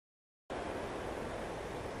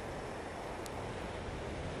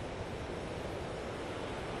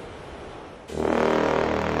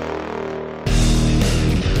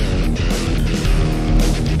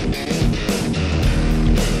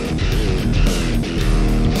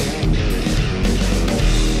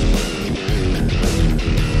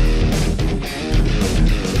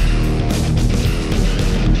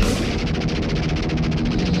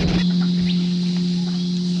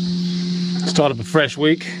Start of a fresh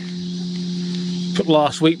week. Put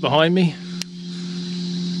last week behind me,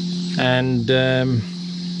 and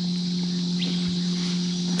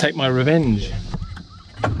take my revenge.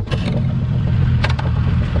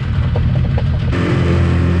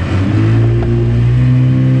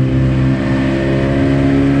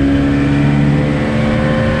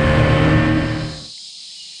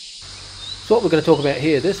 So what we're going to talk about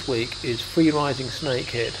here this week is free rising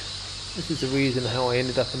snakehead. This is the reason how I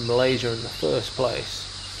ended up in Malaysia in the first place.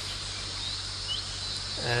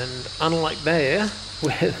 And unlike there,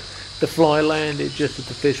 where the fly landed just as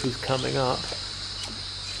the fish was coming up,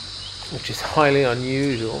 which is highly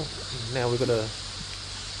unusual, now we've got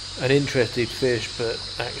an interesting fish, but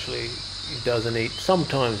actually he doesn't eat.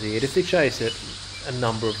 Sometimes he eats. If they chase it, a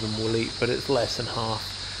number of them will eat, but it's less than half.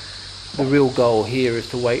 The real goal here is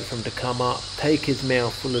to wait for him to come up, take his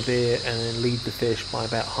mouth full of air, and then lead the fish by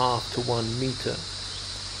about 1/2 to 1 meter.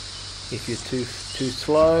 If you're too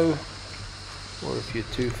slow, or if you're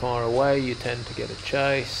too far away, you tend to get a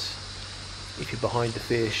chase. If you're behind the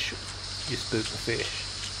fish, you spook the fish.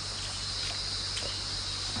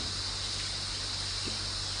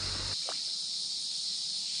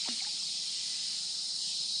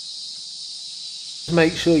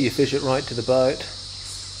 Make sure you fish it right to the boat.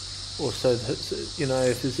 Also, you know,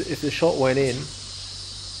 if the shot went in,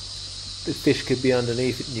 the fish could be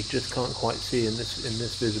underneath it and you just can't quite see in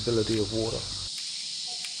this visibility of water.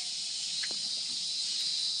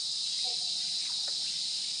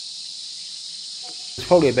 There's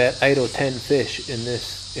probably about 8 or 10 fish in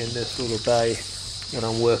this little bay when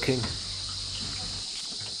I'm working.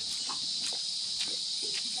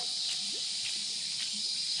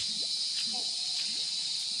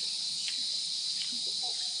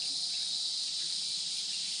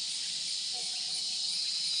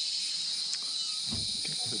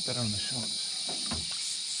 Better on the shots.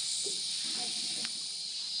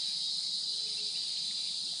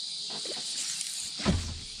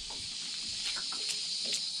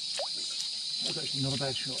 That was actually not a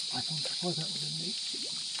bad shot. I thought that was a neat.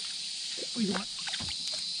 We got.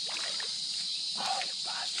 Oh, you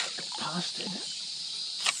bastard! Got past it.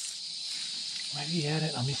 Maybe he had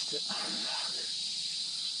it. I missed it.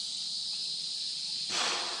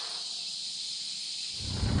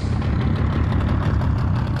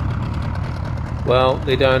 Well,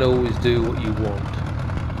 they don't always do what you want.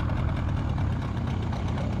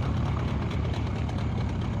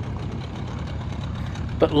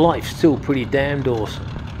 But life's still pretty damned awesome.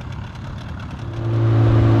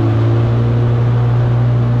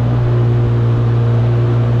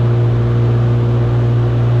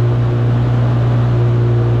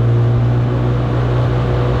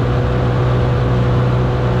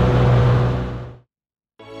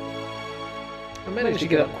 I managed to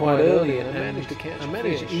get up quite early and I managed to catch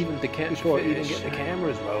before I even get the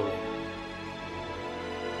cameras rolling.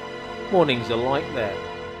 Mornings are like that.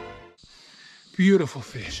 Beautiful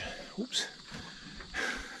fish. Oops.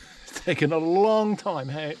 It's taken a long time.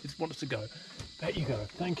 Hey, it wants to go. There you go.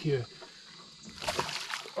 Thank you.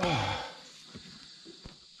 Oh,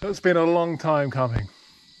 it's been a long time coming.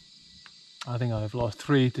 I think I've lost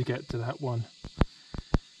 3 to get to that one.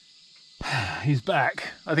 He's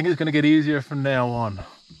back. I think it's going to get easier from now on.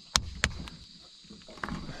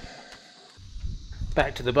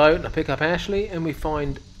 Back to the boat and I pick up Ashley and we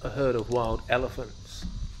find a herd of wild elephants.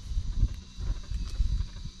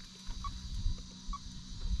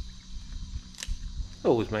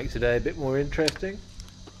 Always makes the day a bit more interesting.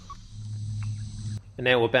 And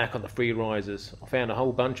now we're back on the free risers. I found a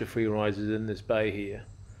whole bunch of free risers in this bay here,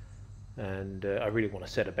 and I really want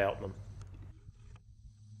to set about them.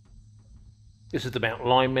 This is about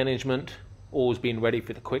line management, always being ready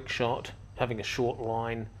for the quick shot, having a short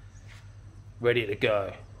line, ready to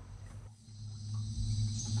go.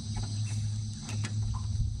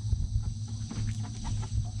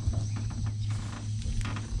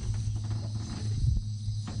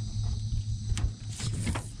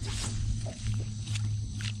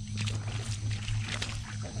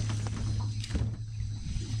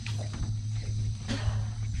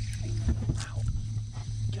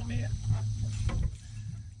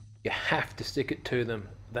 You have to stick it to them.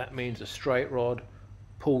 That means a straight rod,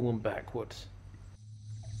 pull them backwards.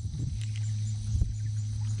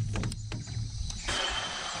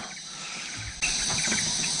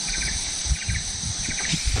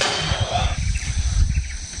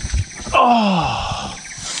 Oh!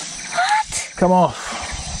 What? Come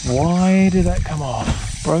off. Why did that come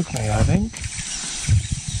off? Broke me, I think.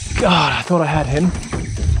 God, I thought I had him.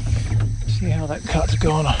 See how that cut's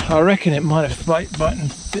gone. I reckon it might have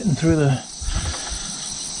bitten through the...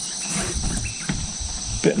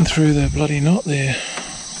 bitten through the bloody knot there.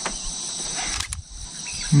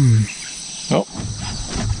 Oh.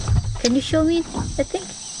 Can you show me the thing?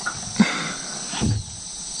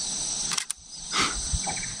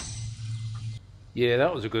 Yeah,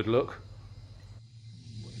 that was a good look.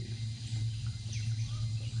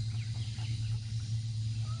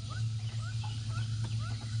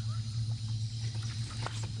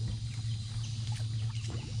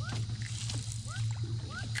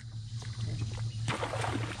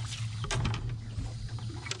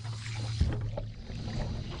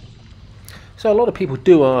 So a lot of people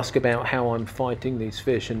do ask about how I'm fighting these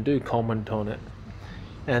fish and do comment on it.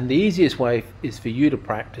 And the easiest way is for you to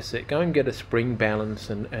practice it. Go and get a spring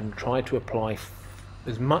balance and try to apply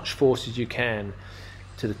as much force as you can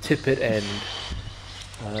to the tippet end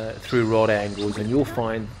through rod angles, and you'll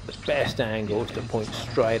find the best angles to point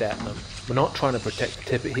straight at them. We're not trying to protect the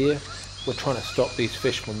tippet here, we're trying to stop these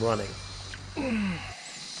fish from running.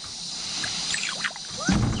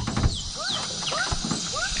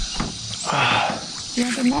 You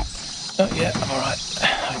want the net? Oh yeah, I'm alright.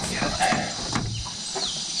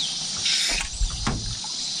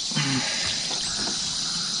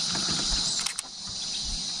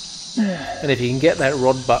 And if you can get that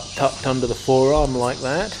rod butt tucked under the forearm like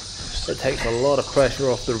that, it takes a lot of pressure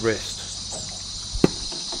off the wrist.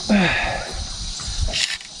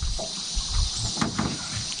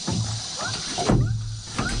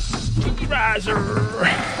 Riser!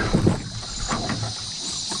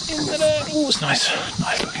 In the net! Oh, it's nice.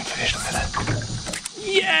 Nice looking fish, look at that.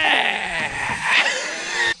 Yeah!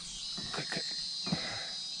 Quick.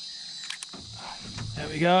 There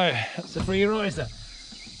we go. That's the free riser.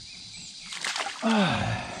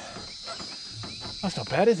 That's not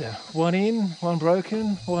bad, is it? One in, one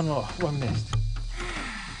broken, one off, one missed.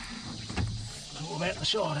 It's all about the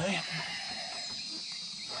shot, eh?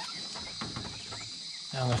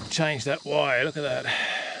 Now I'm going to change that wire, look at that. I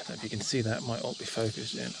don't know if you can see that, might all be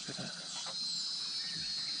focused in, look at that.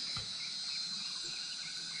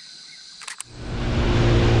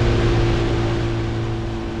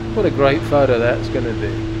 What a great photo that's going to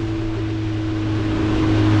be.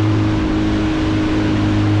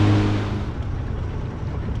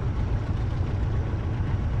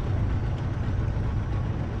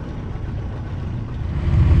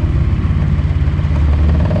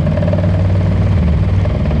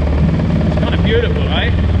 Beautiful, eh?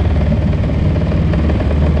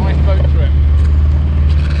 Nice boat trip.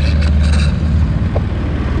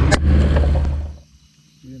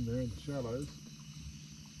 In there in the shallows.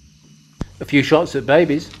 A few shots at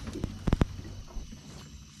babies.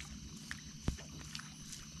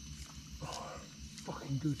 Oh,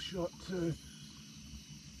 fucking good shot too.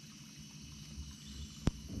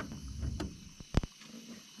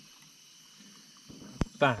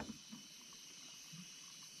 That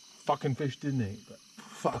fucking fish didn't he? But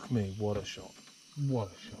fuck me, what a shot. What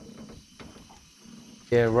a shot.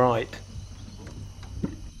 Yeah, right.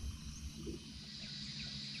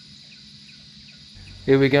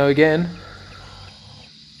 Here we go again.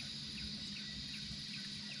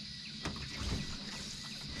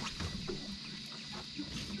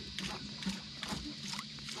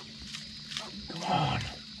 Come on.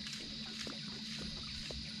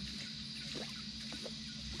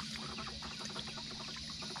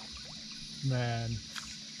 Man,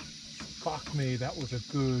 fuck me, that was a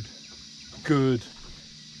good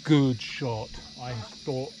shot. I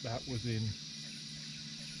thought that was in.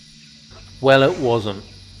 Well, it wasn't.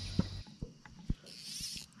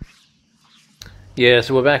 Yeah,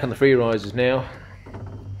 so we're back on the free risers now.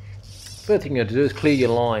 First thing you have to do is clear your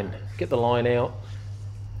line. Get the line out.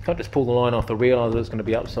 You can't just pull the line off the realise that it's going to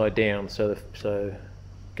be upside down. So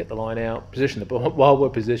get the line out, position the boat while we're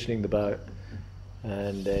positioning the boat,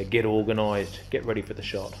 and get organised, get ready for the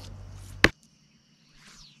shot.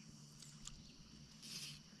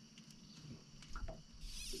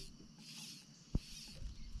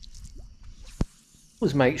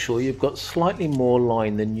 Always make sure you've got slightly more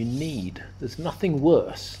line than you need. There's nothing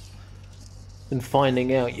worse than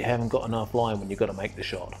finding out you haven't got enough line when you've got to make the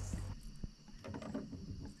shot.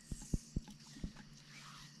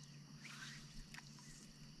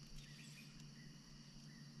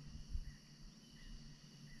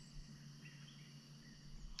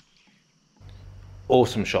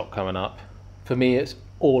 Awesome shot coming up. For me, it's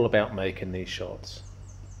all about making these shots.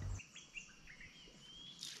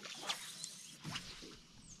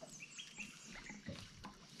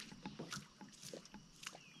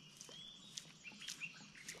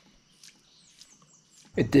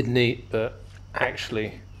 It didn't eat, but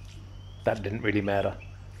actually that didn't really matter.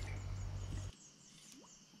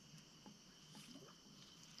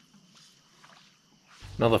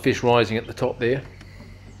 Another fish rising at the top there.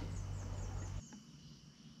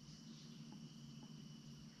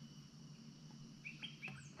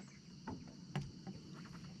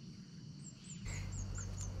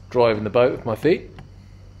 Driving the boat with my feet.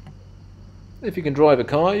 If you can drive a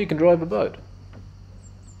car, you can drive a boat.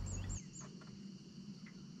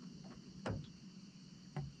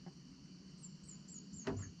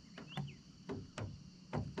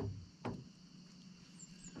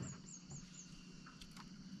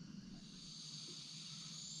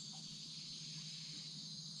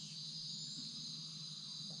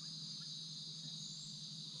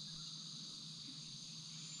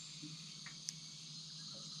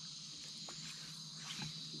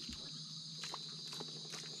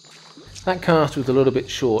 That cast was a little bit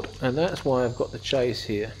short, and that's why I've got the chase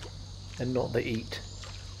here and not the eat.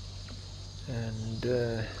 And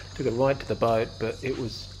took it right to the boat, but it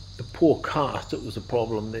was the poor cast that was a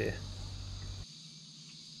problem there.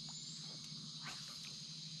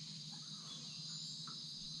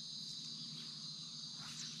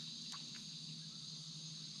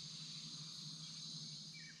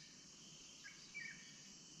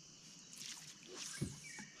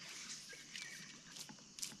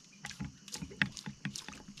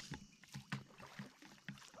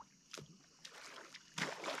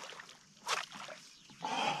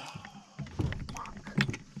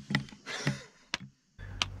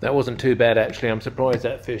 That wasn't too bad actually. I'm surprised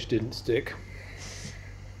that fish didn't stick.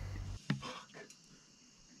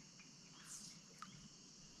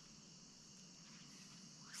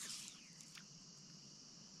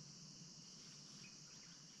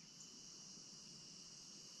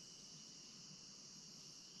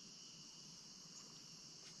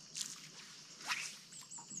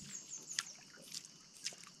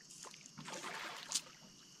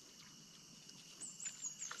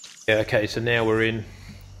 Yeah, okay, so now we're in.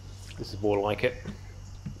 This is more like it.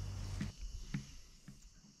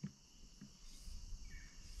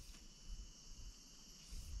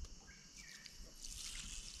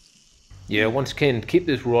 Yeah, once again, keep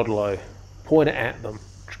this rod low. Point it at them.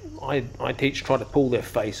 I teach try to pull their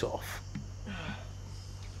face off.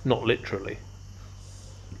 Not literally.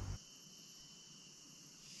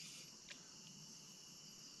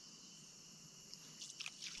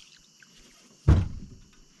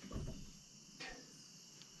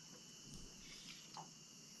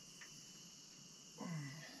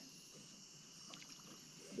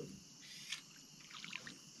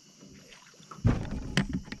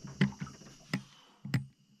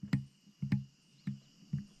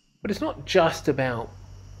 But it's not just about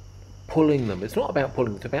pulling them. It's not about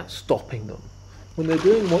pulling them. It's about stopping them. When they're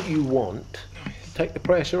doing what you want, take the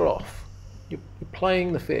pressure off. You're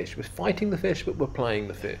playing the fish. We're fighting the fish, but we're playing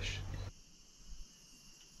the fish.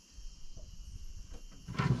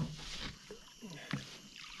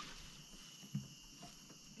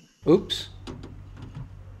 Oops.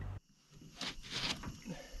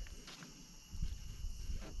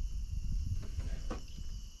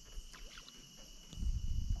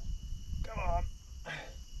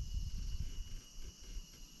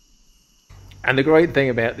 And the great thing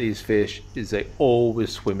about these fish is they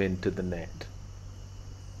always swim into the net.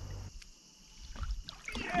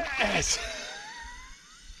 Yes!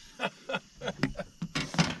 Let's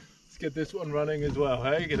get this one running as well,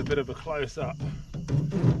 hey? Get a bit of a close-up.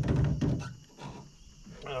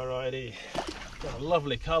 Alrighty. Got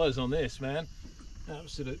lovely colours on this, man.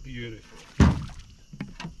 Absolute beautiful.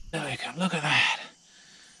 There we go, look at that.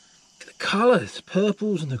 Look at the colours,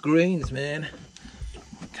 purples and the greens, man.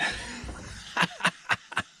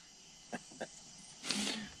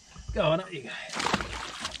 Go on, up you go.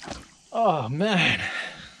 Oh man.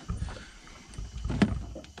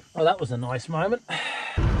 Oh, that was a nice moment.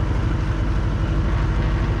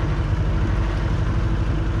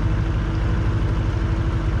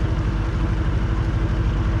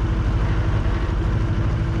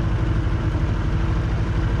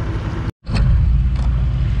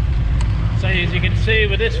 So as you can see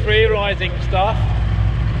with this free rising stuff,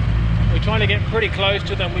 we're trying to get pretty close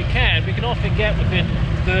to them. We can often get within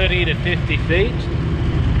 30 to 50 feet.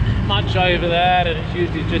 Much over that, and it's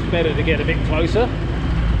usually just better to get a bit closer.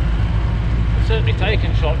 I've certainly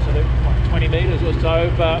taken shots at it, like 20 meters or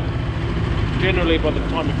so, but generally by the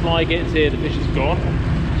time the fly gets here, the fish is gone.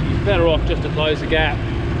 So you're better off just to close the gap.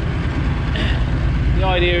 The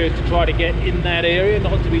idea is to try to get in that area,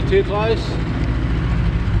 not to be too close.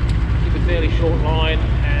 Keep a fairly short line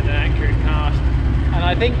and an accurate cast. And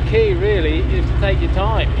I think key really is to take your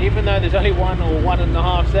time. Even though there's only 1 or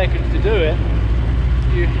 1.5 seconds to do it,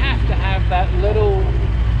 you have to have that little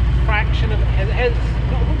fraction of,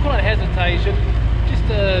 we'll call it hesitation, just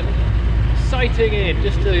a sighting in,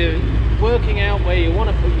 just working out where you want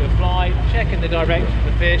to put your fly, checking the direction of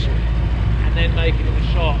the fish, and then making the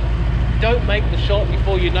shot. Don't make the shot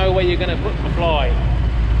before you know where you're going to put the fly.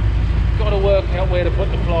 You've got to work out where to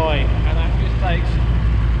put the fly, and that just takes,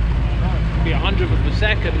 it could be 100th of a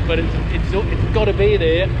second, but it's got to be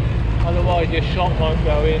there, otherwise your shot won't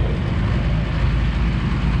go in.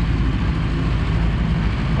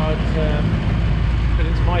 But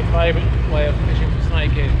it's my favourite way of fishing for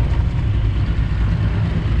snakehead.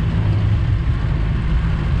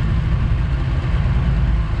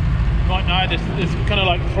 Right now there's kind of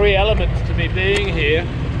like three elements to me being here.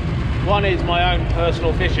 One is my own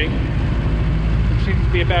personal fishing, which seems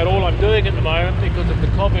to be about all I'm doing at the moment because of the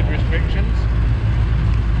COVID restrictions.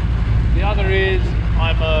 The other is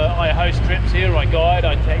I host trips here, I guide,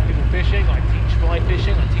 I take people fishing, I teach fly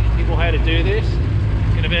fishing, I teach people how to do this.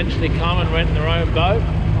 Can eventually come and rent their own boat.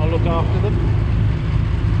 I'll look after them.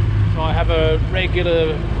 So I have a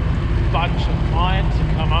regular bunch of clients who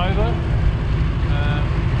come over,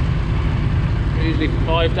 usually for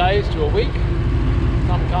 5 days to a week.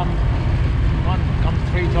 Some come, one comes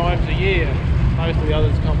 3 times a year. Most of the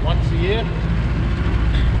others come once a year.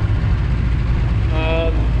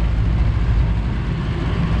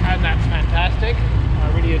 And that's fantastic.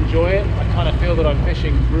 I really enjoy it. I kind of feel that I'm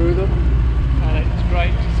fishing through them. And it's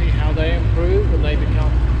great to see how they improve and they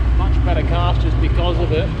become much better casters because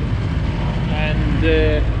of it. And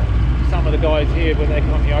some of the guys here, when they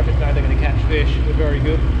come here, I just know they're going to catch fish. They're very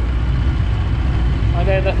good. And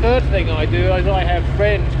then the third thing I do is I have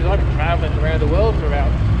friends, because I've been travelling around the world for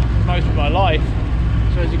most of my life.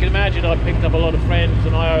 So as you can imagine, I've picked up a lot of friends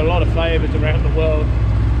and I owe a lot of favours around the world.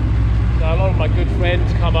 So a lot of my good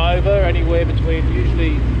friends come over, anywhere between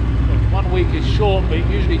usually 1 week is short, but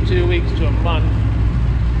usually 2 weeks to a month.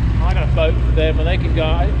 I got a boat for them and they can go,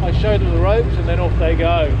 I show them the ropes and then off they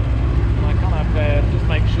go. And I kind of just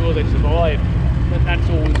make sure they survive. But that's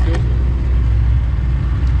always good.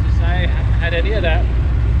 To say, I haven't had any of that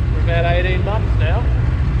for about 18 months now.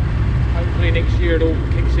 Hopefully next year it all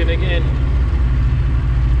kicks in again.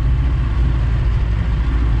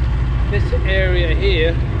 This area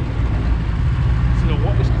here,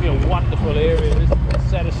 this could be a wonderful area. This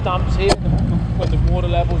set of stumps here, when the water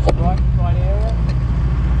level's right area,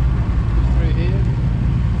 just through here,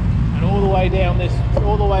 and all the way down this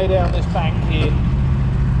bank here,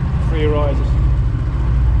 3 rises.